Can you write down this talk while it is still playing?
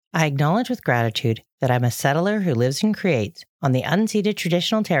I acknowledge with gratitude that I'm a settler who lives and creates on the unceded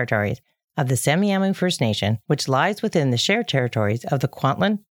traditional territories of the Semiahmoo First Nation, which lies within the shared territories of the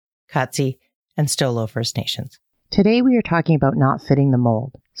Kwantlen, Katzie, and Stolo First Nations. Today we are talking about not fitting the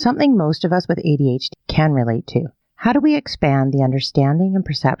mold, something most of us with ADHD can relate to. How do we expand the understanding and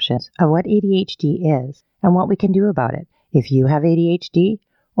perceptions of what ADHD is and what we can do about it? If you have ADHD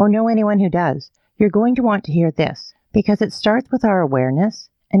or know anyone who does, you're going to want to hear this because it starts with our awareness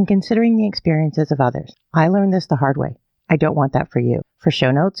and considering the experiences of others. I learned this the hard way. I don't want that for you. For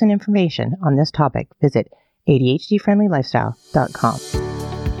show notes and information on this topic, visit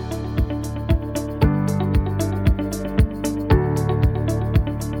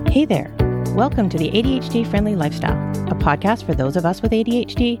ADHDfriendlylifestyle.com. Hey there. Welcome to the ADHD Friendly Lifestyle, a podcast for those of us with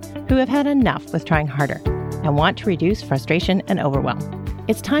ADHD who have had enough with trying harder and want to reduce frustration and overwhelm.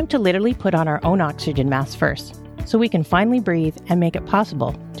 It's time to literally put on our own oxygen masks first, so we can finally breathe and make it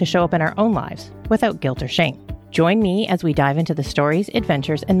possible to show up in our own lives without guilt or shame. Join me as we dive into the stories,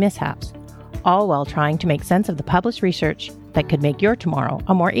 adventures, and mishaps, all while trying to make sense of the published research that could make your tomorrow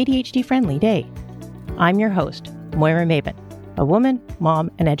a more ADHD-friendly day. I'm your host, Moira Maben, a woman,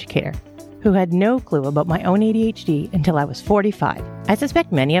 mom, and educator who had no clue about my own ADHD until I was 45. I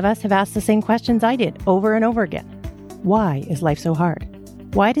suspect many of us have asked the same questions I did over and over again. Why is life so hard?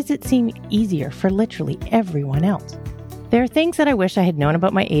 Why does it seem easier for literally everyone else? There are things that I wish I had known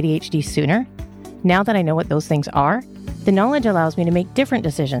about my ADHD sooner. Now that I know what those things are, the knowledge allows me to make different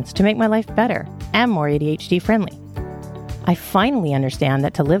decisions to make my life better and more ADHD friendly. I finally understand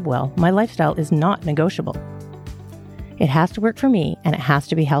that to live well, my lifestyle is not negotiable. It has to work for me and it has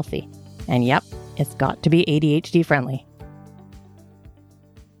to be healthy. And yep, it's got to be ADHD friendly.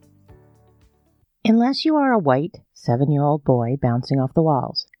 Unless you are a white, 7-year-old boy bouncing off the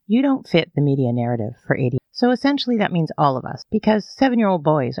walls, you don't fit the media narrative for ADHD. So essentially that means all of us, because 7-year-old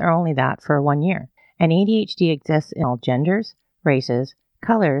boys are only that for 1 year. And ADHD exists in all genders, races,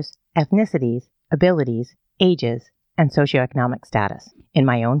 colors, ethnicities, abilities, ages, and socioeconomic status. In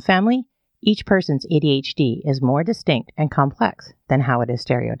my own family, each person's ADHD is more distinct and complex than how it is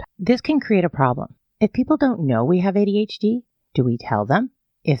stereotyped. This can create a problem. If people don't know we have ADHD, do we tell them?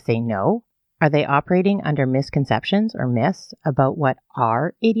 If they know, are they operating under misconceptions or myths about what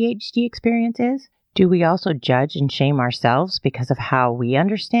our ADHD experience is? Do we also judge and shame ourselves because of how we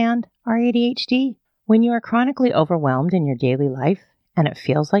understand our ADHD? When you are chronically overwhelmed in your daily life and it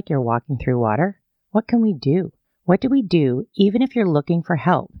feels like you're walking through water, what can we do? What do we do even if you're looking for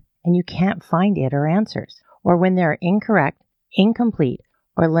help and you can't find it or answers? Or when there are incorrect, incomplete,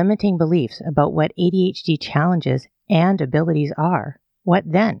 or limiting beliefs about what ADHD challenges and abilities are? What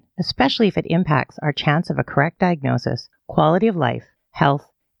then, especially if it impacts our chance of a correct diagnosis, quality of life, health,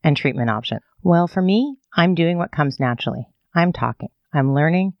 and treatment options? Well, for me, I'm doing what comes naturally. I'm talking, I'm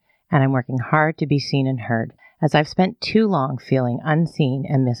learning, and I'm working hard to be seen and heard, as I've spent too long feeling unseen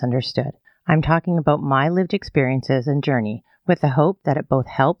and misunderstood. I'm talking about my lived experiences and journey with the hope that it both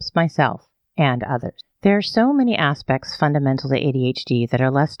helps myself and others. There are so many aspects fundamental to ADHD that are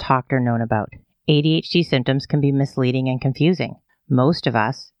less talked or known about. ADHD symptoms can be misleading and confusing. Most of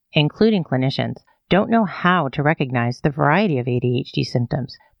us, including clinicians, don't know how to recognize the variety of ADHD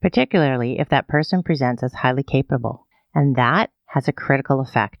symptoms, particularly if that person presents as highly capable, and that has a critical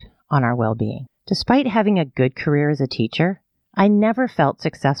effect on our well-being. Despite having a good career as a teacher, I never felt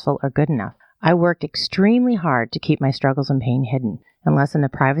successful or good enough. I worked extremely hard to keep my struggles and pain hidden, unless in the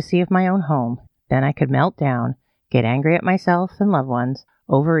privacy of my own home, then I could melt down, get angry at myself and loved ones,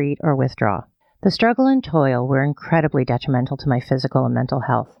 overeat, or withdraw. The struggle and toil were incredibly detrimental to my physical and mental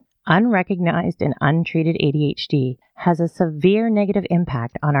health. Unrecognized and untreated ADHD has a severe negative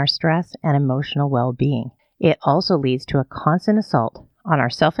impact on our stress and emotional well-being. It also leads to a constant assault on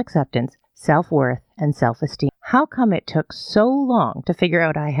our self-acceptance, self-worth, and self-esteem. How come it took so long to figure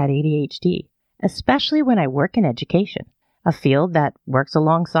out I had ADHD, especially when I work in education, a field that works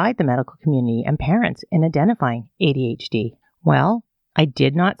alongside the medical community and parents in identifying ADHD? Well, I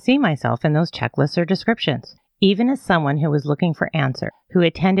did not see myself in those checklists or descriptions. Even as someone who was looking for answers, who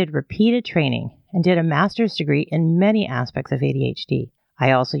attended repeated training and did a master's degree in many aspects of ADHD,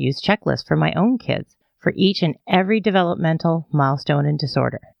 I also used checklists for my own kids for each and every developmental milestone and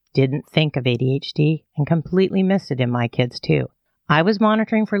disorder. Didn't think of ADHD and completely missed it in my kids too. I was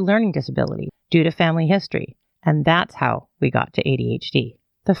monitoring for learning disability due to family history, and that's how we got to ADHD.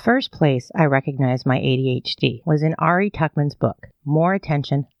 The first place I recognized my ADHD was in Ari Tuckman's book, More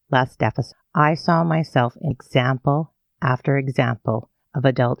Attention, Less Deficit. I saw myself in example after example of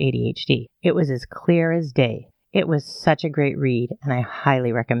adult ADHD. It was as clear as day. It was such a great read, and I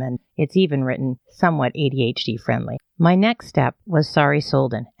highly recommend it. It's even written somewhat ADHD friendly. My next step was Sari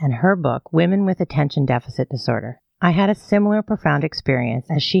Solden and her book, Women with Attention Deficit Disorder. I had a similar profound experience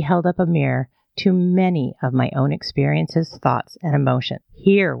as she held up a mirror to many of my own experiences, thoughts, and emotions.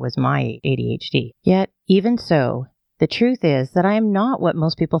 Here was my ADHD. Yet, even so, the truth is that I am not what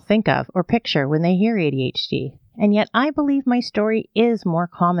most people think of or picture when they hear ADHD. And yet I believe my story is more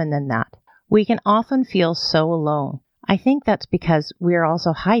common than that. We can often feel so alone. I think that's because we are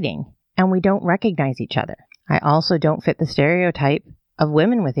also hiding and we don't recognize each other. I also don't fit the stereotype of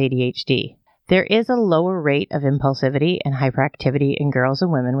women with ADHD. There is a lower rate of impulsivity and hyperactivity in girls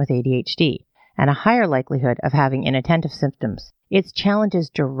and women with ADHD, and a higher likelihood of having inattentive symptoms. Its challenge is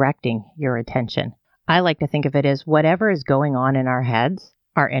directing your attention. I like to think of it as whatever is going on in our heads,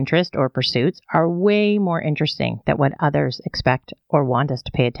 our interests or pursuits are way more interesting than what others expect or want us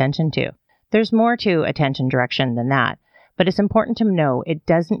to pay attention to. There's more to attention direction than that, but it's important to know it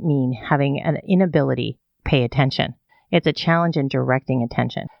doesn't mean having an inability to pay attention. It's a challenge in directing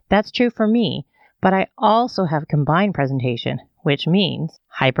attention. That's true for me, but I also have combined presentation, which means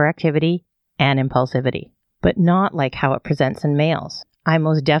hyperactivity and impulsivity, but not like how it presents in males. I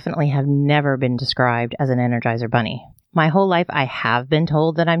most definitely have never been described as an Energizer bunny. My whole life I have been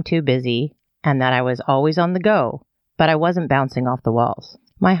told that I'm too busy and that I was always on the go, but I wasn't bouncing off the walls.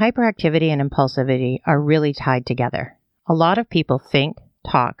 My hyperactivity and impulsivity are really tied together. A lot of people think,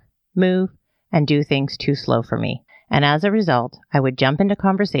 talk, move, and do things too slow for me. And as a result, I would jump into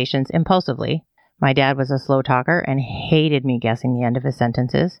conversations impulsively. My dad was a slow talker and hated me guessing the end of his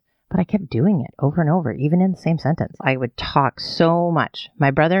sentences, but I kept doing it over and over, even in the same sentence. I would talk so much.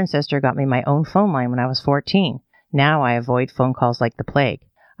 My brother and sister got me my own phone line when I was 14. Now I avoid phone calls like the plague.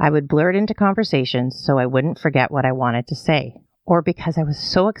 I would blurt into conversations so I wouldn't forget what I wanted to say, or because I was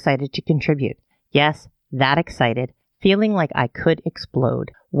so excited to contribute. Yes, that excited, feeling like I could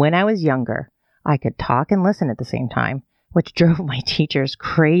explode. When I was younger, I could talk and listen at the same time, which drove my teachers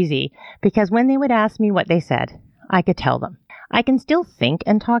crazy because when they would ask me what they said, I could tell them. I can still think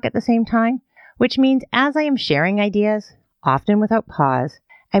and talk at the same time, which means as I am sharing ideas, often without pause,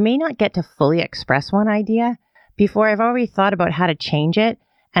 I may not get to fully express one idea before I've already thought about how to change it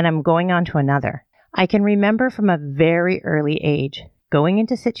and I'm going on to another. I can remember from a very early age going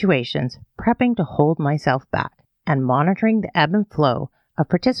into situations, prepping to hold myself back and monitoring the ebb and flow of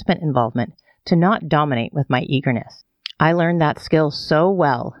participant involvement to not dominate with my eagerness. I learned that skill so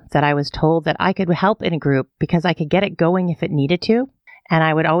well that I was told that I could help in a group because I could get it going if it needed to, and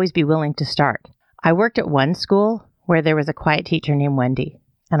I would always be willing to start. I worked at one school where there was a quiet teacher named Wendy,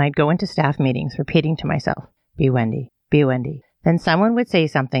 and I'd go into staff meetings repeating to myself, "Be Wendy, be Wendy." Then someone would say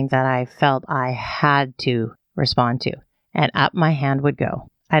something that I felt I had to respond to, and up my hand would go.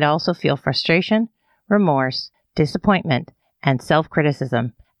 I'd also feel frustration, remorse, disappointment, and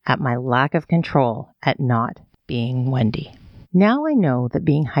self-criticism at my lack of control at not being Wendy. Now I know that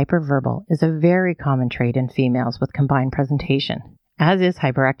being hyperverbal is a very common trait in females with combined presentation, as is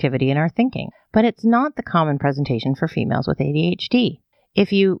hyperactivity in our thinking, but it's not the common presentation for females with ADHD.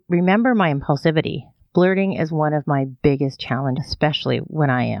 If you remember my impulsivity, blurting is one of my biggest challenges, especially when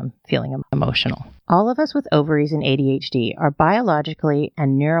I am feeling emotional. All of us with ovaries and ADHD are biologically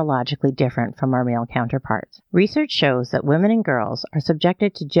and neurologically different from our male counterparts. Research shows that women and girls are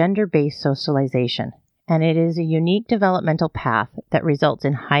subjected to gender-based socialization, and it is a unique developmental path that results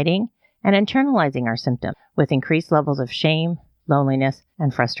in hiding and internalizing our symptoms with increased levels of shame, loneliness,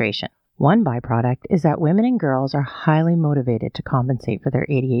 and frustration. One byproduct is that women and girls are highly motivated to compensate for their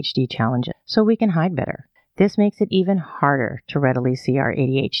ADHD challenges so we can hide better. This makes it even harder to readily see our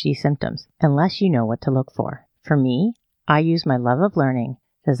ADHD symptoms unless you know what to look for. For me, I use my love of learning,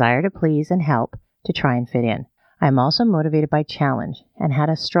 desire to please and help to try and fit in. I am also motivated by challenge and had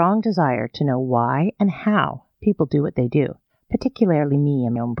a strong desire to know why and how people do what they do, particularly me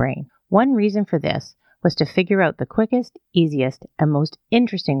and my own brain. One reason for this was to figure out the quickest, easiest, and most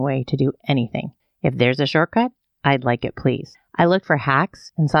interesting way to do anything. If there's a shortcut, I'd like it, please. I looked for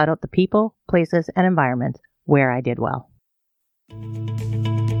hacks and sought out the people, places, and environments where I did well.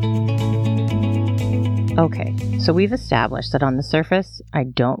 Okay, so we've established that on the surface, I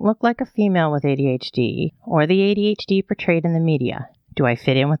don't look like a female with ADHD or the ADHD portrayed in the media. Do I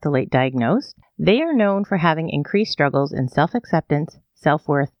fit in with the late diagnosed? They are known for having increased struggles in self-acceptance,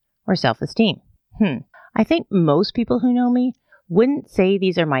 self-worth, or self-esteem. I think most people who know me wouldn't say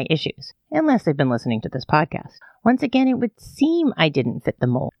these are my issues, unless they've been listening to this podcast. Once again, it would seem I didn't fit the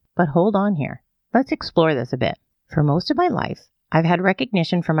mold. But hold on here. Let's explore this a bit. For most of my life, I've had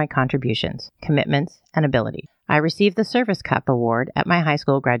recognition for my contributions, commitments, and ability. I received the Service Cup Award at my high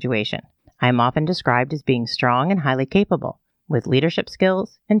school graduation. I am often described as being strong and highly capable, with leadership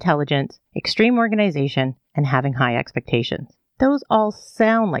skills, intelligence, extreme organization, and having high expectations. Those all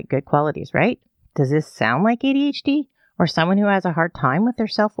sound like good qualities, right? Does this sound like ADHD or someone who has a hard time with their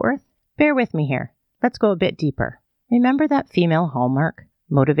self-worth? Bear with me here. Let's go a bit deeper. Remember that female hallmark,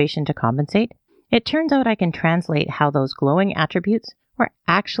 motivation to compensate? It turns out I can translate how those glowing attributes were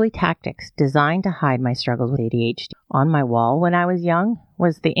actually tactics designed to hide my struggles with ADHD. On my wall when I was young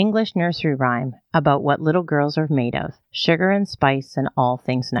was the English nursery rhyme about what little girls are made of, sugar and spice and all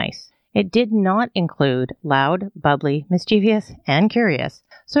things nice. It did not include loud, bubbly, mischievous, and curious.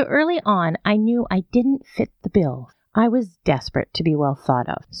 So early on, I knew I didn't fit the bill. I was desperate to be well thought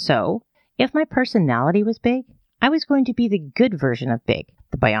of. So, if my personality was big, I was going to be the good version of big.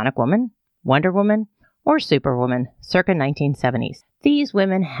 The Bionic Woman, Wonder Woman, or Superwoman, circa 1970s. These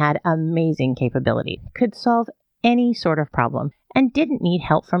women had amazing capability, could solve any sort of problem, and didn't need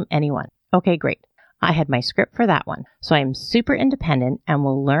help from anyone. Okay, great. I had my script for that one. So I am super independent and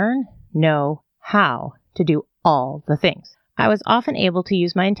will know how to do all the things. I was often able to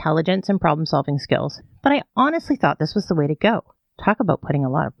use my intelligence and problem-solving skills, but I honestly thought this was the way to go. Talk about putting a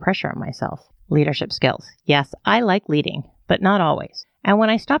lot of pressure on myself. Leadership skills. Yes, I like leading, but not always. And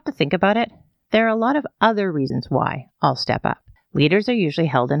when I stop to think about it, there are a lot of other reasons why I'll step up. Leaders are usually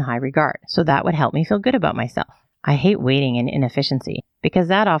held in high regard, so that would help me feel good about myself. I hate waiting and inefficiency because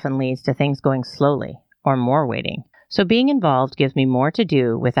that often leads to things going slowly or more waiting. So being involved gives me more to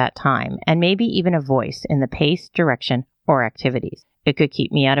do with that time and maybe even a voice in the pace, direction, or activities. It could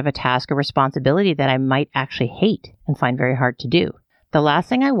keep me out of a task or responsibility that I might actually hate and find very hard to do. The last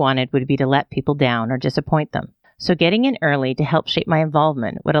thing I wanted would be to let people down or disappoint them. So getting in early to help shape my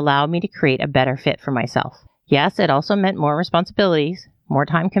involvement would allow me to create a better fit for myself. Yes, it also meant more responsibilities, more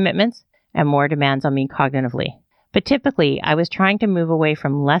time commitments, and more demands on me cognitively. But typically, I was trying to move away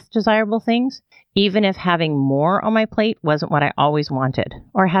from less desirable things, even if having more on my plate wasn't what I always wanted,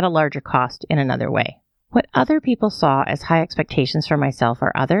 or had a larger cost in another way. What other people saw as high expectations for myself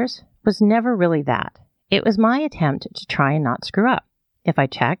or others was never really that. It was my attempt to try and not screw up. If I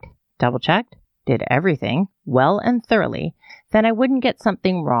checked, double-checked, did everything well and thoroughly, then I wouldn't get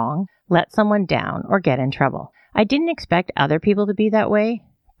something wrong, let someone down, or get in trouble. I didn't expect other people to be that way,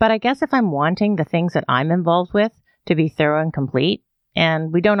 but I guess if I'm wanting the things that I'm involved with to be thorough and complete,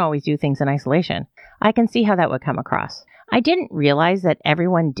 and we don't always do things in isolation, I can see how that would come across. I didn't realize that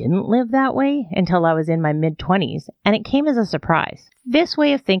everyone didn't live that way until I was in my mid-20s, and it came as a surprise. This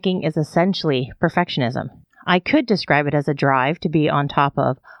way of thinking is essentially perfectionism. I could describe it as a drive to be on top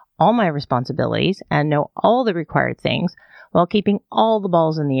of all my responsibilities and know all the required things while keeping all the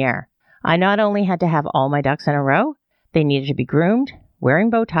balls in the air. I not only had to have all my ducks in a row, they needed to be groomed, wearing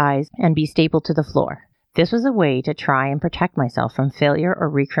bow ties, and be stapled to the floor. This was a way to try and protect myself from failure or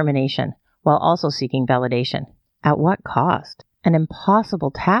recrimination, while also seeking validation. At what cost? An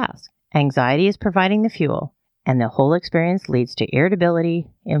impossible task. Anxiety is providing the fuel, and the whole experience leads to irritability,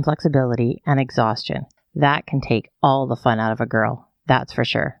 inflexibility, and exhaustion. That can take all the fun out of a girl, that's for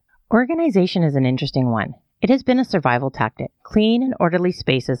sure. Organization is an interesting one. It has been a survival tactic. Clean and orderly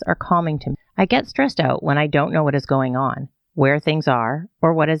spaces are calming to me. I get stressed out when I don't know what is going on, where things are,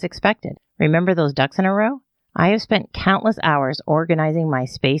 or what is expected. Remember those ducks in a row? I have spent countless hours organizing my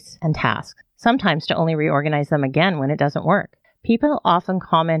space and tasks, sometimes to only reorganize them again when it doesn't work. People often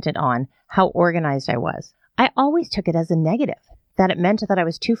commented on how organized I was. I always took it as a negative, that it meant that I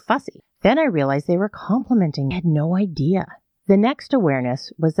was too fussy. Then I realized they were complimenting. I had no idea. The next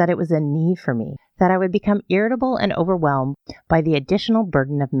awareness was that it was a need for me, that I would become irritable and overwhelmed by the additional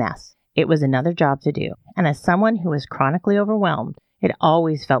burden of mess. It was another job to do, and as someone who was chronically overwhelmed, it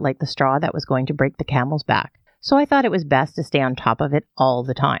always felt like the straw that was going to break the camel's back. So I thought it was best to stay on top of it all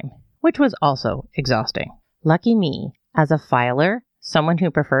the time, which was also exhausting. Lucky me, as a filer, someone who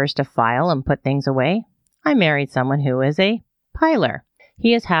prefers to file and put things away, I married someone who is a piler.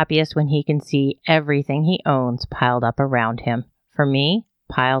 He is happiest when he can see everything he owns piled up around him. For me,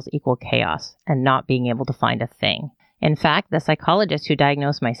 piles equal chaos and not being able to find a thing. In fact, the psychologist who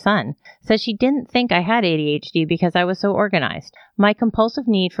diagnosed my son said she didn't think I had ADHD because I was so organized. My compulsive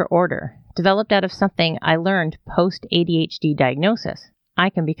need for order developed out of something I learned post-ADHD diagnosis. I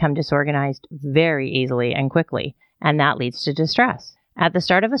can become disorganized very easily and quickly, and that leads to distress. At the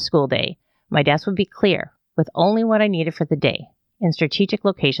start of a school day, my desk would be clear, with only what I needed for the day, in strategic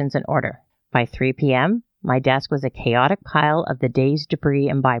locations in order. By 3 p.m., my desk was a chaotic pile of the day's debris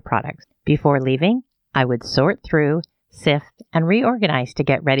and byproducts. Before leaving, I would sort through, sift, and reorganize to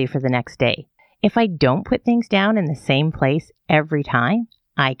get ready for the next day. If I don't put things down in the same place every time,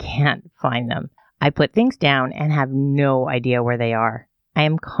 I can't find them. I put things down and have no idea where they are. I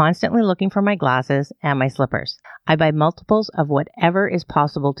am constantly looking for my glasses and my slippers. I buy multiples of whatever is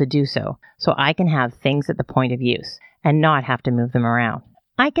possible to do so I can have things at the point of use and not have to move them around.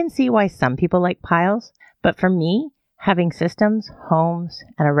 I can see why some people like piles, but for me, having systems, homes,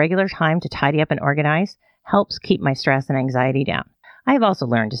 and a regular time to tidy up and organize helps keep my stress and anxiety down. I have also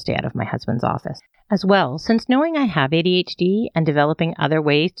learned to stay out of my husband's office. As well, since knowing I have ADHD and developing other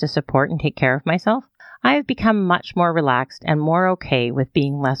ways to support and take care of myself, I have become much more relaxed and more okay with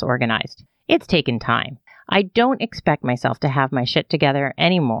being less organized. It's taken time. I don't expect myself to have my shit together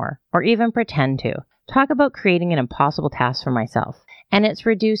anymore or even pretend to. Talk about creating an impossible task for myself. And it's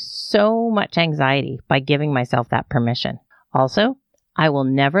reduced so much anxiety by giving myself that permission. Also, I will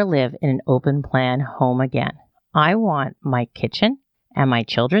never live in an open plan home again. I want my kitchen and my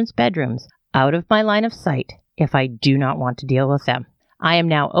children's bedrooms out of my line of sight if I do not want to deal with them. I am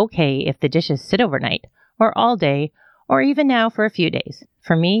now okay if the dishes sit overnight, or all day, or even now for a few days.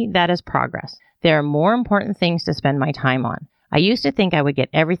 For me, that is progress. There are more important things to spend my time on. I used to think I would get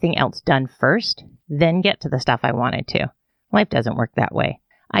everything else done first, then get to the stuff I wanted to. Life doesn't work that way.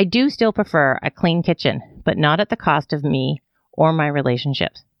 I do still prefer a clean kitchen, but not at the cost of me or my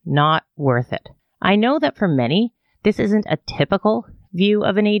relationships. Not worth it. I know that for many, this isn't a typical view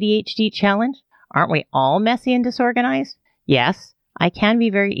of an ADHD challenge. Aren't we all messy and disorganized? Yes, I can be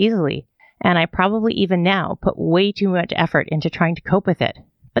very easily, and I probably even now put way too much effort into trying to cope with it.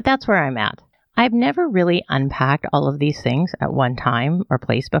 But that's where I'm at. I've never really unpacked all of these things at one time or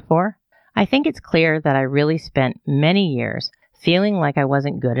place before. I think it's clear that I really spent many years feeling like I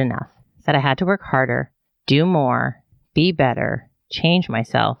wasn't good enough, that I had to work harder, do more, be better, change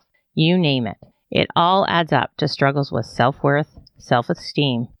myself, you name it. It all adds up to struggles with self-worth,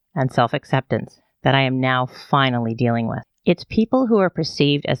 self-esteem, and self-acceptance that I am now finally dealing with. It's people who are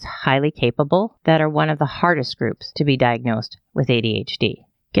perceived as highly capable that are one of the hardest groups to be diagnosed with ADHD.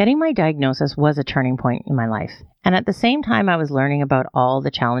 Getting my diagnosis was a turning point in my life, and at the same time I was learning about all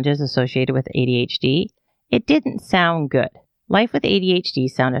the challenges associated with ADHD, it didn't sound good. Life with ADHD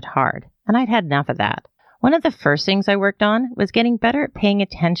sounded hard, and I'd had enough of that. One of the first things I worked on was getting better at paying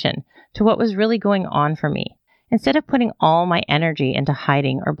attention to what was really going on for me, instead of putting all my energy into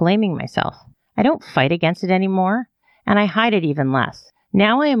hiding or blaming myself. I don't fight against it anymore, and I hide it even less.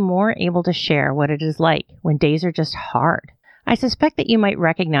 Now I am more able to share what it is like when days are just hard. I suspect that you might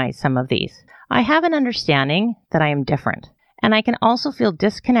recognize some of these. I have an understanding that I am different, and I can also feel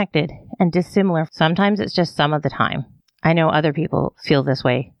disconnected and dissimilar. Sometimes it's just some of the time. I know other people feel this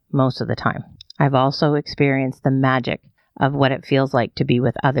way most of the time. I've also experienced the magic of what it feels like to be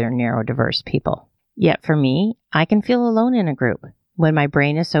with other neurodiverse people. Yet for me, I can feel alone in a group when my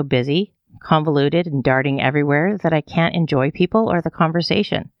brain is so busy, convoluted, and darting everywhere that I can't enjoy people or the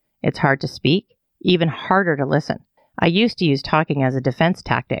conversation. It's hard to speak, even harder to listen. I used to use talking as a defense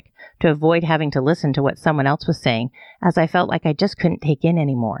tactic to avoid having to listen to what someone else was saying, as I felt like I just couldn't take in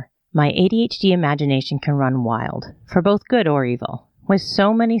anymore. My ADHD imagination can run wild, for both good or evil, with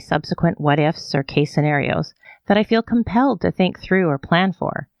so many subsequent what-ifs or case scenarios that I feel compelled to think through or plan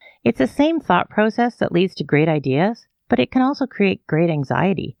for. It's the same thought process that leads to great ideas, but it can also create great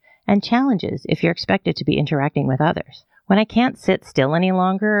anxiety and challenges if you're expected to be interacting with others. When I can't sit still any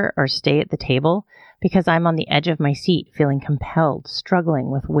longer or stay at the table because I'm on the edge of my seat feeling compelled,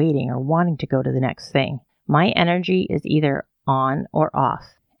 struggling with waiting or wanting to go to the next thing, my energy is either on or off.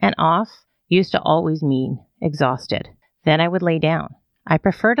 And off used to always mean exhausted. Then I would lay down. I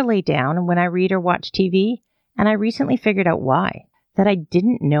prefer to lay down when I read or watch TV, and I recently figured out why. That I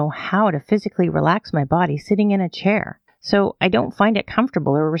didn't know how to physically relax my body sitting in a chair, so I don't find it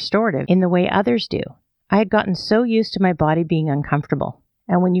comfortable or restorative in the way others do. I had gotten so used to my body being uncomfortable,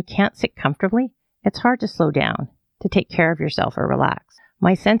 and when you can't sit comfortably, it's hard to slow down, to take care of yourself or relax.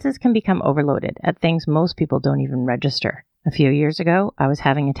 My senses can become overloaded at things most people don't even register. A few years ago, I was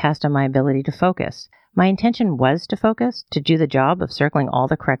having a test on my ability to focus. My intention was to focus, to do the job of circling all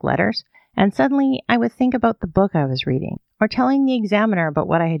the correct letters, and suddenly I would think about the book I was reading, or telling the examiner about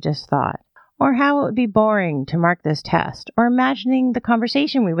what I had just thought, or how it would be boring to mark this test, or imagining the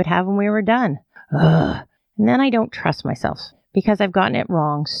conversation we would have when we were done. Ugh. And then I don't trust myself, because I've gotten it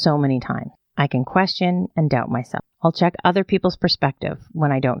wrong so many times. I can question and doubt myself. I'll check other people's perspective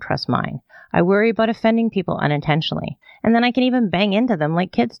when I don't trust mine. I worry about offending people unintentionally, and then I can even bang into them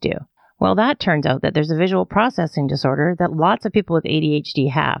like kids do. Well, that turns out that there's a visual processing disorder that lots of people with ADHD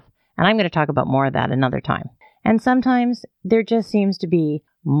have, and I'm going to talk about more of that another time. And sometimes there just seems to be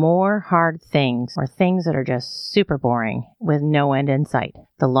more hard things or things that are just super boring with no end in sight.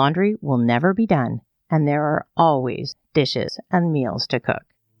 The laundry will never be done, and there are always dishes and meals to cook.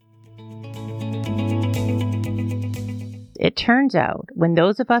 it turns out when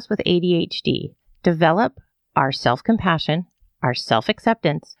those of us with ADHD develop our self-compassion, our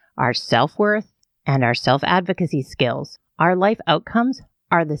self-acceptance, our self-worth, and our self-advocacy skills, our life outcomes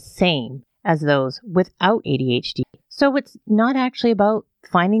are the same as those without ADHD. So it's not actually about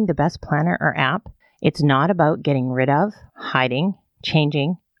finding the best planner or app. It's not about getting rid of, hiding,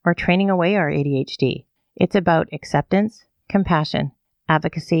 changing, or training away our ADHD. It's about acceptance, compassion,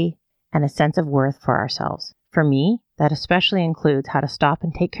 advocacy, and a sense of worth for ourselves. For me, that especially includes how to stop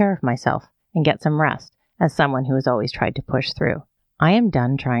and take care of myself and get some rest as someone who has always tried to push through. I am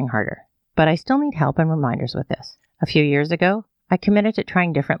done trying harder, but I still need help and reminders with this. A few years ago, I committed to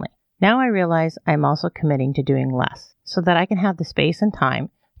trying differently. Now I realize I'm also committing to doing less so that I can have the space and time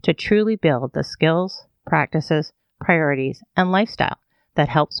to truly build the skills, practices, priorities, and lifestyle that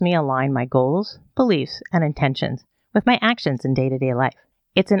helps me align my goals, beliefs, and intentions with my actions in day-to-day life.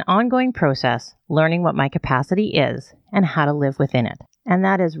 It's an ongoing process, learning what my capacity is and how to live within it. And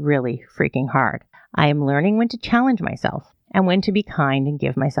that is really freaking hard. I am learning when to challenge myself and when to be kind and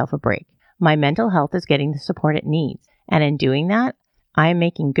give myself a break. My mental health is getting the support it needs. And in doing that, I am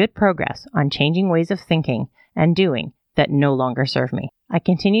making good progress on changing ways of thinking and doing that no longer serve me. I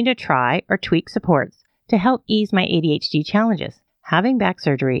continue to try or tweak supports to help ease my ADHD challenges. Having back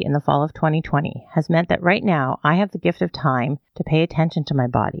surgery in the fall of 2020 has meant that right now I have the gift of time to pay attention to my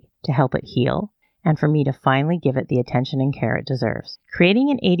body, to help it heal, and for me to finally give it the attention and care it deserves. Creating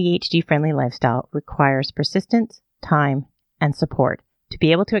an ADHD-friendly lifestyle requires persistence, time, and support to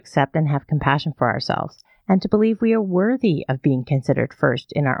be able to accept and have compassion for ourselves, and to believe we are worthy of being considered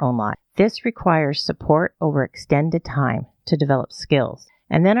first in our own life. This requires support over extended time to develop skills,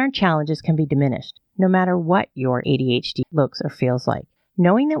 and then our challenges can be diminished, no matter what your ADHD looks or feels like.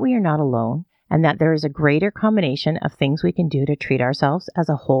 Knowing that we are not alone and that there is a greater combination of things we can do to treat ourselves as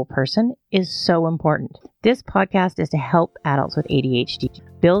a whole person is so important. This podcast is to help adults with ADHD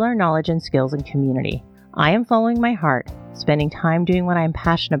build our knowledge and skills and community. I am following my heart, spending time doing what I am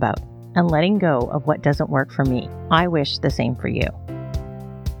passionate about, and letting go of what doesn't work for me. I wish the same for you.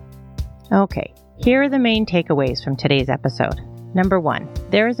 Okay, here are the main takeaways from today's episode. Number 1,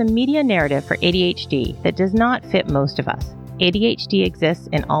 there is a media narrative for ADHD that does not fit most of us. ADHD exists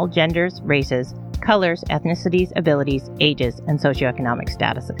in all genders, races, colors, ethnicities, abilities, ages, and socioeconomic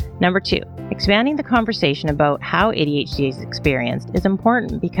statuses. Number 2, expanding the conversation about how ADHD is experienced is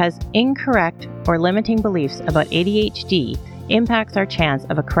important because incorrect or limiting beliefs about ADHD impacts our chance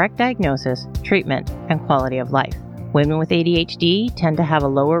of a correct diagnosis, treatment, and quality of life. Women with ADHD tend to have a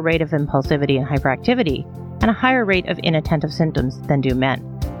lower rate of impulsivity and hyperactivity and a higher rate of inattentive symptoms than do men.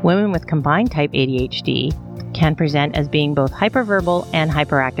 Women with combined type ADHD can present as being both hyperverbal and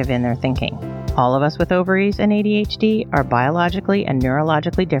hyperactive in their thinking. All of us with ovaries and ADHD are biologically and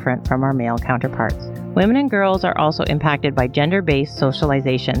neurologically different from our male counterparts. Women and girls are also impacted by gender-based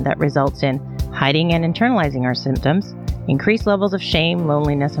socialization that results in hiding and internalizing our symptoms, increased levels of shame,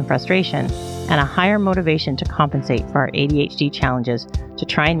 loneliness, and frustration, and a higher motivation to compensate for our ADHD challenges to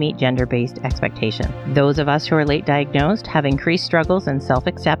try and meet gender-based expectations. Those of us who are late diagnosed have increased struggles in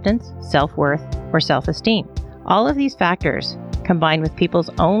self-acceptance, self-worth, or self-esteem. All of these factors, combined with people's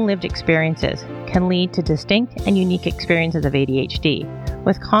own lived experiences, can lead to distinct and unique experiences of ADHD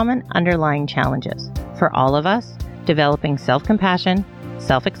with common underlying challenges. For all of us, developing self-compassion,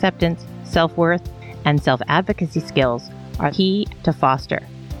 self-acceptance, self-worth, and self-advocacy skills are key to foster.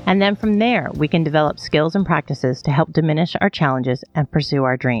 And then from there, we can develop skills and practices to help diminish our challenges and pursue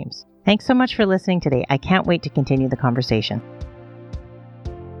our dreams. Thanks so much for listening today. I can't wait to continue the conversation.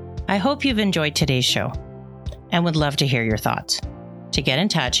 I hope you've enjoyed today's show and would love to hear your thoughts. To get in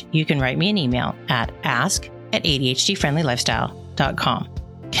touch, you can write me an email at ask@adhdfriendlylifestyle.com.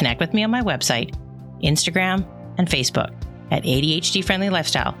 Connect with me on my website, Instagram, and Facebook at ADHD Friendly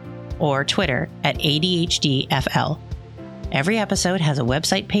Lifestyle or Twitter at ADHDFL. Every episode has a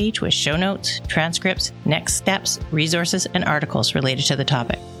website page with show notes, transcripts, next steps, resources, and articles related to the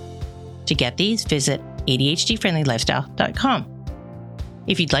topic. To get these, visit ADHDfriendlylifestyle.com.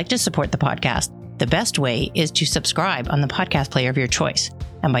 If you'd like to support the podcast, the best way is to subscribe on the podcast player of your choice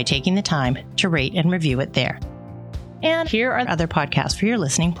and by taking the time to rate and review it there. And here are other podcasts for your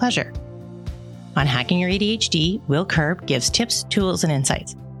listening pleasure. On Hacking Your ADHD, Will Curb gives tips, tools, and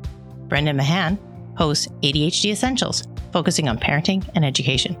insights. Brendan Mahan hosts ADHD Essentials, focusing on parenting and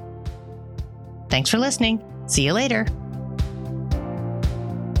education. Thanks for listening. See you later.